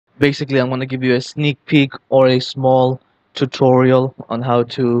Basically, I'm going to give you a sneak peek or a small tutorial on how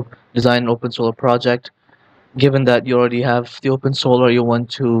to design an open solar project. Given that you already have the open solar, you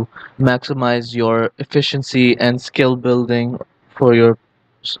want to maximize your efficiency and skill building for your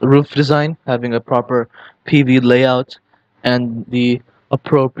roof design, having a proper PV layout and the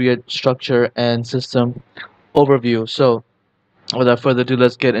appropriate structure and system overview. So, without further ado,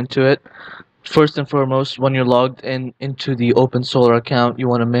 let's get into it. First and foremost, when you're logged in into the Open Solar account, you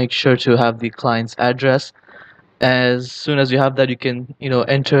want to make sure to have the client's address. As soon as you have that, you can,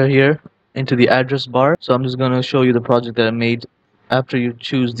 enter here into the address bar. So I'm just going to show you the project that I made after you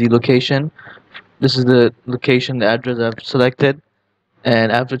choose the location. This is the location, the address I've selected.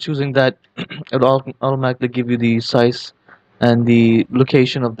 And after choosing that, it'll automatically give you the size and the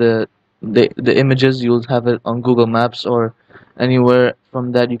location of the images. You'll have it on Google Maps or anywhere.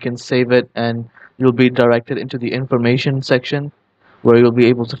 From that you can save it, and you'll be directed into the information section where you'll be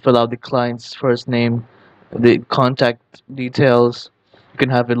able to fill out the client's first name, the contact details. You can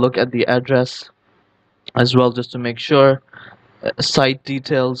have a look at the address as well, just to make sure. Site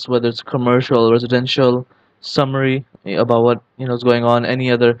details, whether it's commercial or residential, summary about what is going on,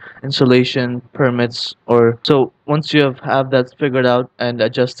 any other installation permits. Or so once you have that figured out and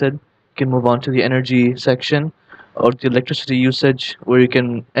adjusted, you can move on to the energy section or the electricity usage, where you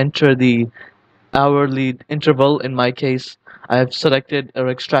can enter the hourly interval. In my case, I have selected or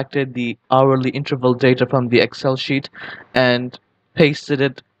extracted the hourly interval data from the Excel sheet and pasted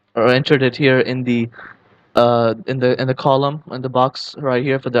it or entered it here in the column in the box right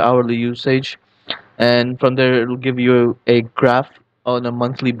here for the hourly usage. And from there it'll give you a graph on a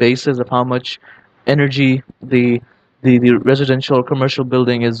monthly basis of how much energy the residential or commercial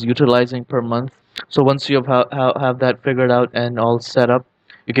building is utilizing per month. So once you have that figured out and all set up,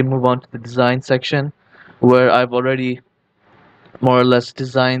 you can move on to the design section, where I've already more or less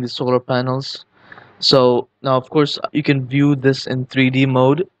designed the solar panels. So now, of course, you can view this in 3D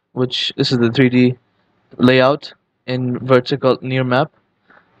mode, which this is the 3D layout in vertical near map,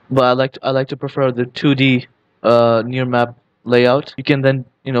 but I like to prefer the 2D near map layout. You can then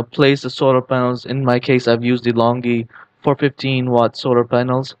place the solar panels. In my case, I've used the Longi 415-watt solar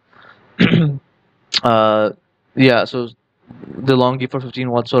panels. uh, yeah, so the Longi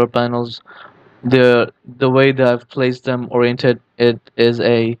 415-watt solar panels, the way that I've placed them oriented, it is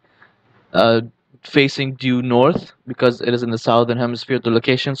a uh, facing due north, because it is in the southern hemisphere, the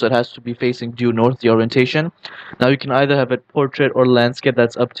location, so it has to be facing due north, the orientation. Now you can either have it portrait or landscape,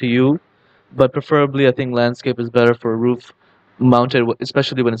 that's up to you, but preferably I think landscape is better for a roof mounted,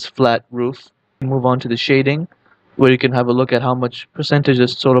 especially when it's flat roof. Move on to the shading, where you can have a look at how much percentage the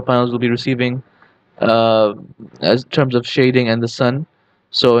solar panels will be receiving uh, as terms of shading and the sun.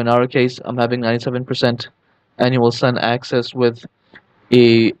 So in our case, I'm having 97% annual sun access with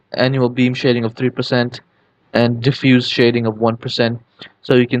a annual beam shading of 3% and diffuse shading of 1%.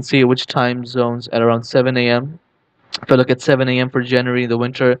 So you can see which time zones at around 7 a.m. If I look at 7 a.m. for January in the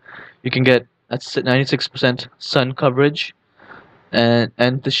winter, you can get at 96% sun coverage,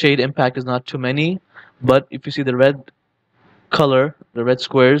 and the shade impact is not too many. But if you see the red color, the red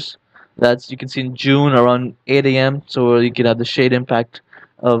squares, that's you can see in June around 8 a.m. So you can have the shade impact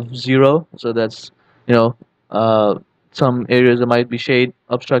of 0. So that's you know uh, some areas that might be shade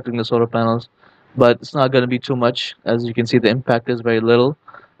obstructing the solar panels, but it's not going to be too much. As you can see, the impact is very little.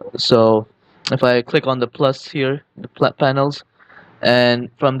 So if I click on the plus here, the panels, and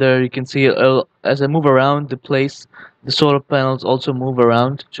from there you can see as I move around the place, the solar panels also move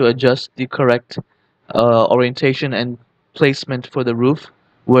around to adjust the correct orientation and placement for the roof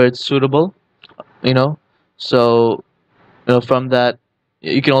where it's suitable. you know so from that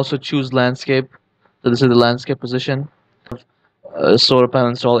you can also choose landscape. So this is the landscape position. Solar panel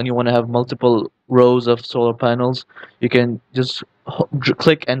install and you want to have multiple rows of solar panels, you can just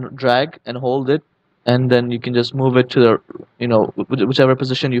click and drag and hold it, and then you can just move it to the whichever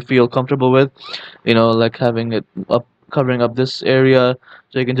position you feel comfortable with, like having it up, covering up this area.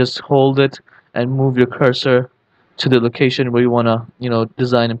 So you can just hold it and move your cursor to the location where you want to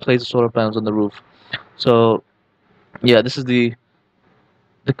design and place the solar panels on the roof. So yeah, this is the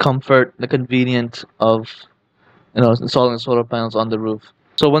comfort, the convenient of installing solar panels on the roof.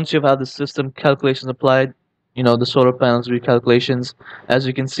 So once you've had the system calculations applied, the solar panels recalculations, as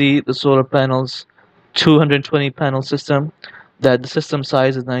you can see, the solar panels 220 panel system, that the system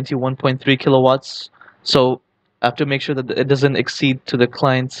size is 91.3 kilowatts. So I have to make sure that it doesn't exceed to the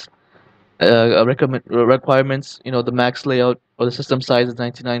client's recommend requirements. The max layout or the system size is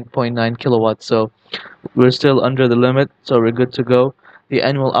 99.9 kilowatts. So we're still under the limit, so we're good to go. The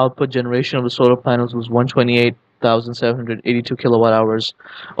annual output generation of the solar panels was 128 1,782 kilowatt hours,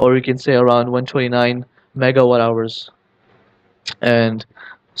 or you can say around 129 megawatt hours. And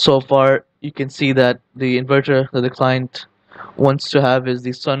so far, you can see that the inverter that the client wants to have is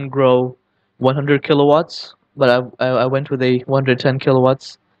the SunGrow 100 kilowatts, but I went with a 110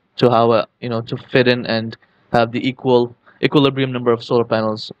 kilowatts to how to fit in and have the equilibrium number of solar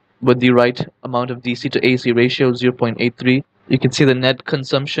panels with the right amount of DC to AC ratio 0.83. You can see the net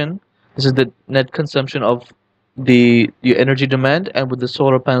consumption. This is the net consumption of the energy demand and with the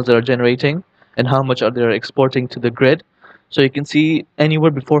solar panels that are generating and how much are they exporting to the grid. So you can see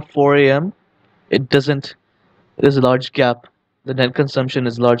anywhere before 4 a.m. it doesn't there's a large gap. The net consumption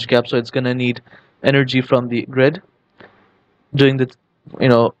is a large gap, so it's gonna need energy from the grid during the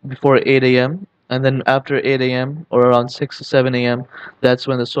before 8 a.m. and then after 8 a.m. or around 6 to 7 a.m. that's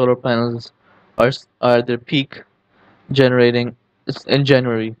when the solar panels are their peak generating. It's in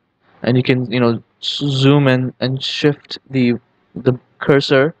January, and you can zoom in and shift the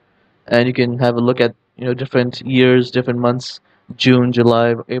cursor, and you can have a look at different years, different months, June,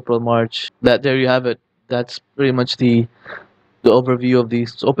 July, April, March. That there you have it. That's pretty much the overview of the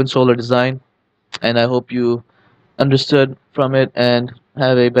open solar design, and I hope you understood from it and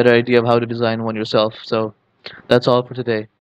have a better idea of how to design one yourself. So that's all for today.